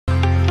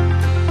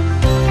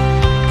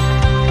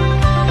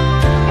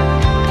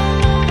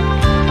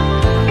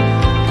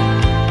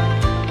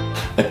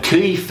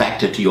key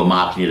factor to your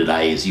marketing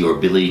today is your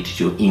ability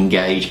to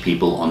engage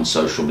people on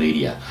social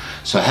media.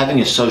 So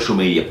having a social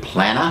media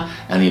planner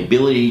and the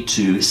ability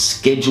to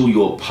schedule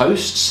your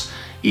posts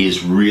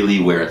is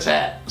really where it's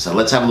at. So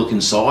let's have a look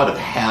inside of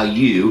how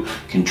you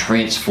can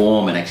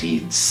transform and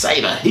actually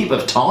save a heap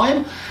of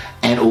time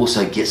and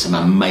also get some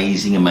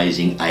amazing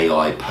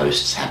AI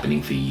posts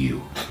happening for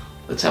you.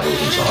 Let's have a look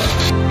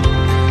inside.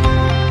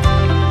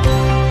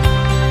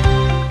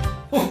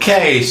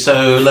 Okay,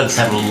 so let's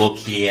have a look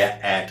here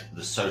at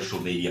the social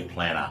media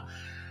planner.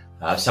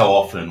 So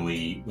often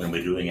when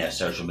we're doing our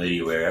social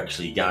media, we're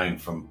actually going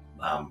from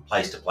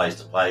place to place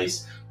to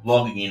place,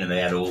 logging in and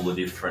out all the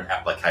different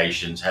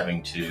applications,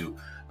 having to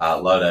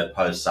load our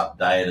posts up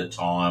day at a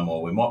time,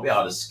 or we might be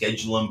able to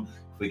schedule them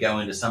if we go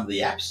into some of the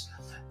apps.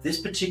 This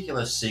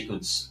particular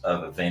sequence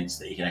of events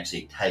that you can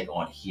actually take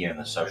on here in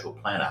the social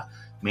planner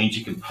means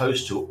you can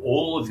post to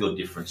all of your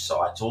different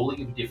sites, all of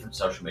your different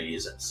social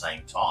medias at the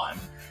same time,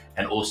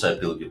 and also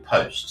build your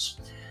posts.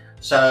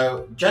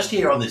 So just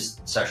here on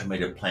this social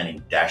media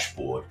planning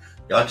dashboard,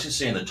 you'll actually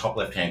see in the top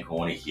left-hand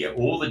corner here,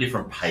 all the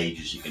different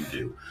pages you can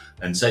do.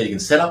 And so you can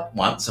set up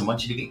once, and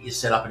once you get your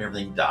setup and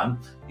everything done,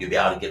 you'll be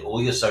able to get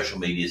all your social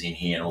medias in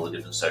here and all the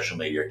different social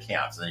media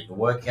accounts. And then you can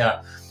work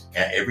out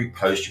every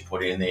post you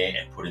put in there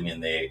and put them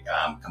in there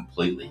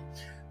completely.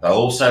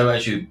 Also,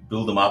 as you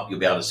build them up, you'll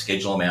be able to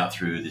schedule them out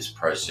through this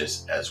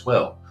process as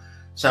well.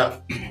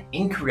 So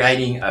in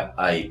creating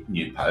a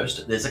new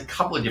post, there's a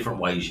couple of different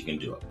ways you can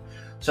do it.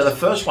 So the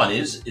first one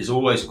is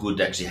always good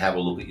to actually have a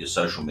look at your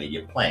social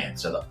media plan.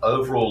 So the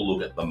overall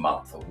look at the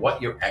month of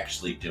what you're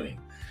actually doing.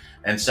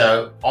 And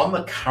so on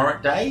the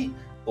current day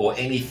or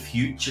any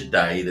future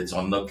day that's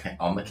on the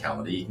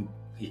calendar, you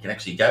can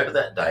actually go to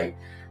that day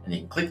and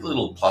you can click the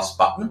little plus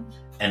button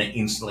and it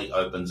instantly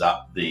opens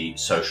up the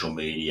social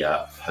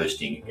media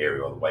posting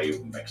area, or the way you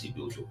can actually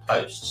build your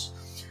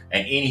posts.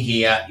 And in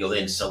here, you'll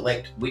then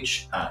select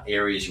which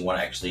areas you want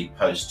to actually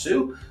post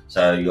to.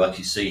 So you'll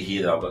actually see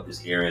here that I've got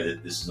this area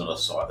that this is not a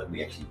site that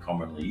we actually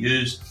commonly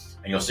use.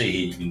 And you'll see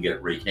here you can get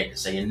it reconnected.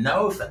 So you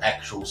know if the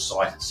actual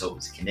site itself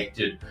is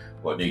connected,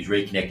 or it needs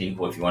reconnecting,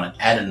 or if you want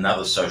to add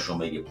another social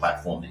media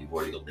platform that you've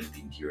already got linked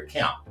into your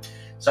account.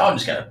 So I'll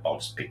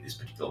just pick this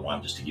particular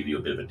one just to give you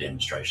a bit of a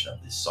demonstration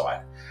of this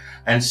site.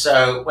 And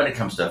so when it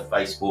comes to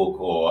Facebook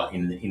or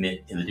in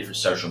the different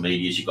social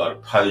medias, you've got a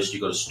post,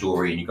 you've got a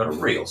story, and you've got a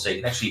reel. So you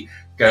can actually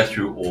go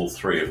through all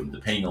three of them,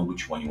 depending on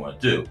which one you want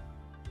to do.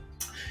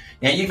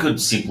 Now you could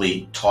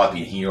simply type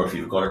in here, or if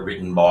you've got it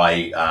written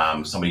by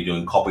somebody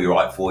doing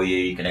copyright for you,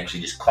 you can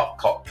actually just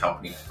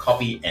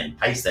copy and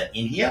paste that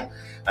in here.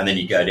 And then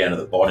you go down to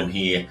the bottom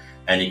here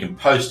and you can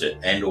post it,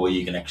 and or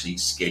you can actually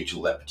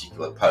schedule that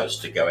particular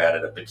post to go out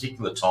at a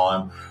particular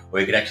time, or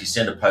you can actually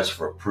send a post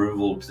for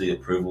approval to the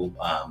approval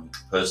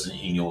person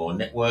in your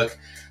network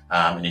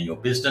and in your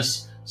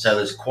business. So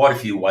there's quite a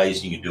few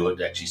ways you can do it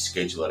to actually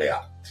schedule it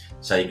out.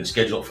 So you can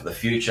schedule it for the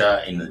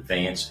future, in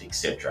advance,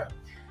 etc.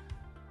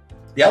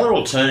 The other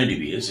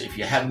alternative is, if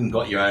you haven't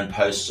got your own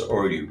posts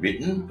already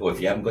written, or if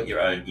you haven't got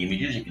your own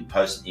images, you can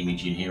post an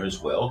image in here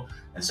as well.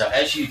 And so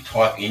as you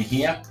type in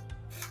here,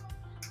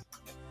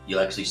 you'll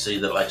actually see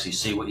that it'll actually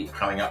see what you're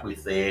coming up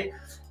with there.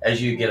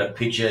 As you get a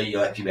picture,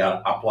 you'll actually be able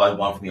to upload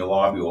one from your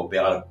library, or be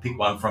able to pick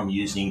one from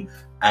using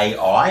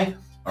AI.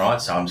 All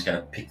right, so I'm just going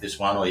to pick this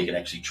one, or you can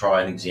actually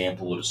try an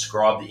example or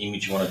describe the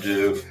image you want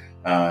to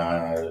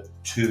do.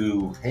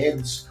 2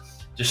 heads,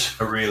 just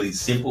a really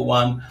simple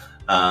one.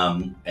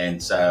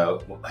 And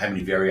so how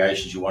many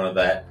variations you want of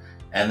that,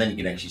 and then you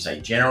can actually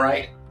say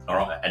generate, all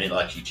right, and it'll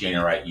actually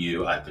generate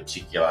you a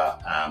particular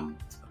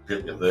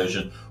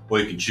version, or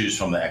you can choose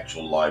from the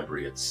actual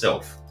library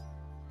itself.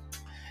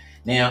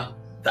 Now,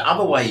 the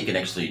other way you can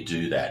actually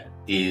do that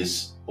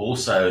is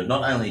also,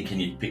 not only can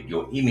you pick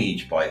your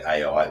image by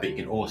AI, but you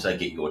can also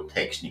get your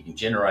text, and you can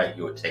generate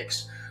your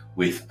text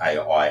with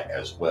AI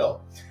as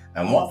well.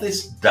 And what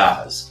this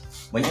does,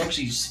 when you're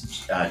actually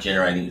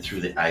generating it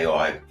through the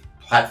AI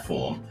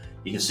platform,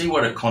 you can see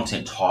what a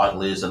content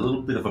title is, a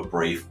little bit of a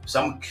brief,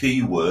 some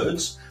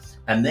keywords,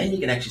 and then you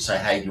can actually say,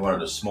 hey, do you want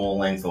it a small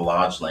length or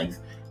large length?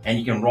 And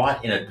you can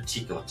write in a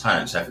particular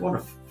tone. So if you want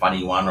a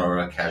funny one or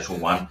a casual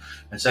one,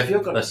 and so if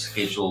you've got a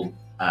schedule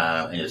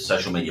in a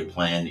social media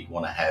plan that you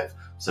want to have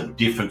some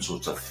different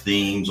sorts of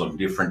themes on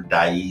different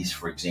days,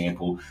 for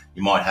example,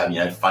 you might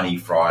have, funny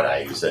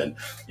Fridays and,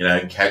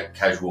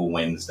 casual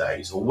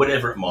Wednesdays, or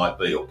whatever it might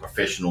be, or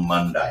professional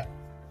Monday.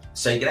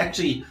 So you can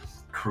actually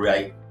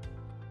create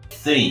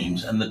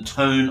themes, and the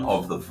tone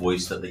of the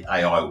voice that the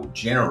AI will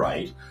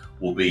generate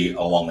will be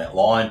along that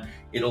line.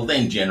 It'll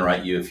then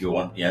generate you, if you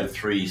want,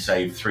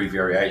 3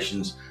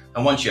 variations.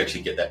 And once you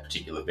actually get that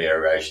particular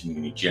variation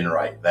and you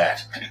generate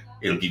that,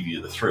 it'll give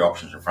you the 3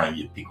 options in front of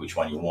you to pick which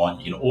one you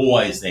want. You can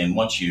always then,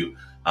 once you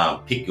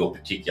pick your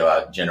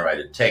particular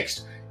generated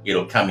text,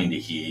 it'll come into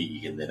here. You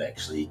can then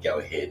actually go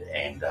ahead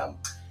and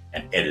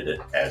edit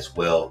it as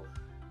well.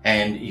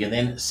 and you can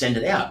then send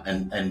it out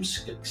and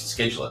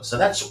schedule it. So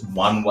that's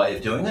one way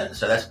of doing it.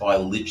 So that's by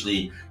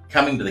literally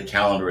coming to the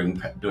calendar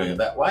and doing it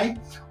that way.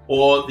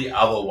 Or the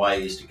other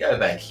way is to go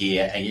back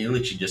here and you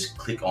literally just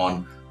click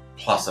on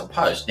plus a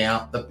post.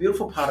 Now, the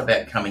beautiful part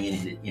about coming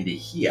into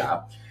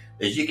here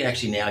is you can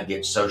actually now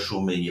get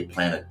social media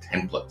planner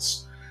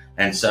templates.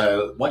 And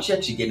so once you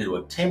actually get into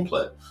a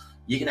template,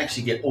 you can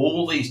actually get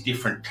all these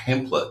different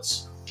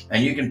templates,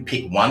 and you can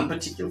pick one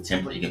particular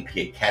template. You can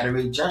pick a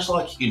category, just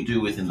like you can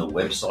do within the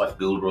website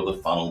builder or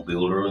the funnel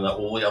builder and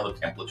all the other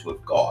templates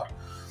we've got.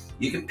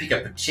 You can pick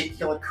a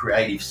particular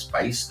creative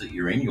space that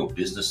you're in, your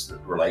business that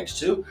relates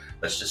to.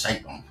 Let's just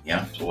say,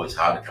 it's always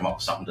hard to come up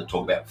with something to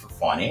talk about for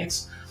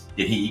finance.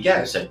 Yet here you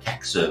go. So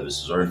tax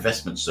services or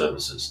investment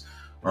services.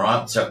 All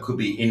right. So it could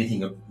be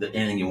anything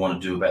you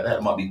want to do about that.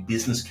 It might be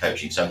business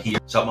coaching. So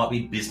it might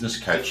be business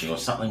coaching or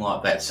something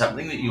like that.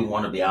 Something that you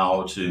want to be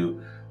able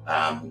to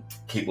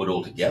keep it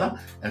all together.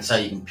 And so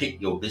you can pick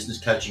your business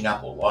coaching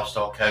up or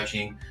lifestyle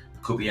coaching.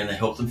 It could be in the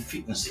health and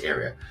fitness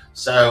area.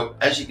 So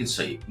as you can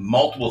see,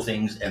 multiple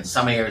things, and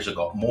some areas have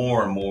got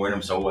more and more in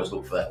them. So always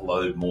look for that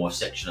load more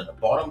section at the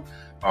bottom.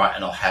 All right.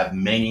 And I'll have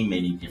many,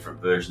 many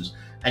different versions.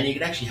 And you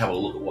can actually have a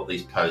look at what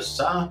these posts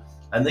are.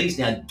 And these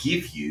now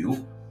give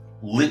you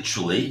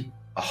literally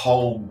a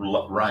whole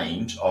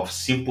range of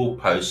simple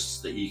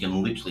posts that you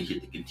can literally hit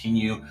the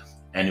continue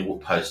and it will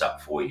post up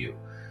for you.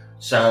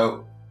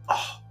 So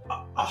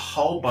a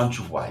whole bunch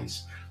of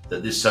ways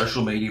that this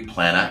social media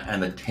planner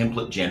and the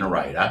template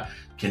generator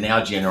can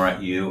now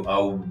generate you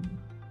a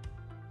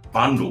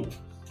bundle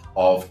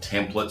of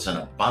templates and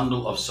a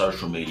bundle of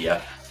social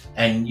media.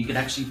 And you can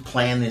actually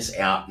plan this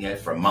out,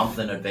 for a month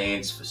in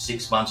advance, for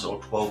 6 months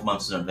or 12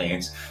 months in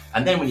advance.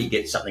 And then when you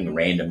get something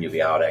random, you'll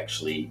be able to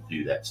actually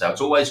do that. So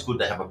it's always good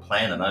to have a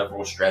plan, an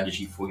overall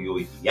strategy for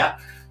your year,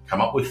 come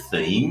up with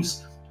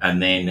themes,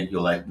 and then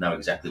you'll know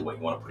exactly what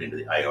you want to put into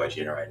the AI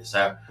generator.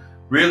 So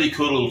really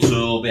cool little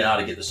tool, being able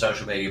to get the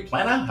social media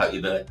planner. Hope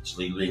you've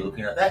actually been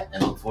looking at that,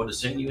 and look forward to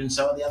seeing you in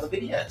some of the other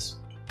videos.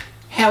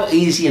 How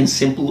easy and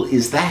simple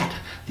is that?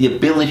 The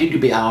ability to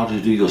be able to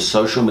do your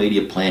social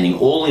media planning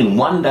all in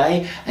one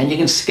day, and you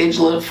can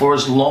schedule it for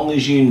as long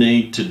as you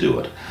need to do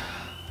it.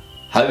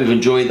 Hope you've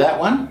enjoyed that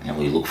one, and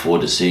we look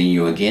forward to seeing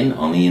you again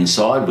on the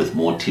inside with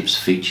more tips,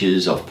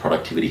 features of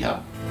Productivity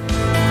Hub.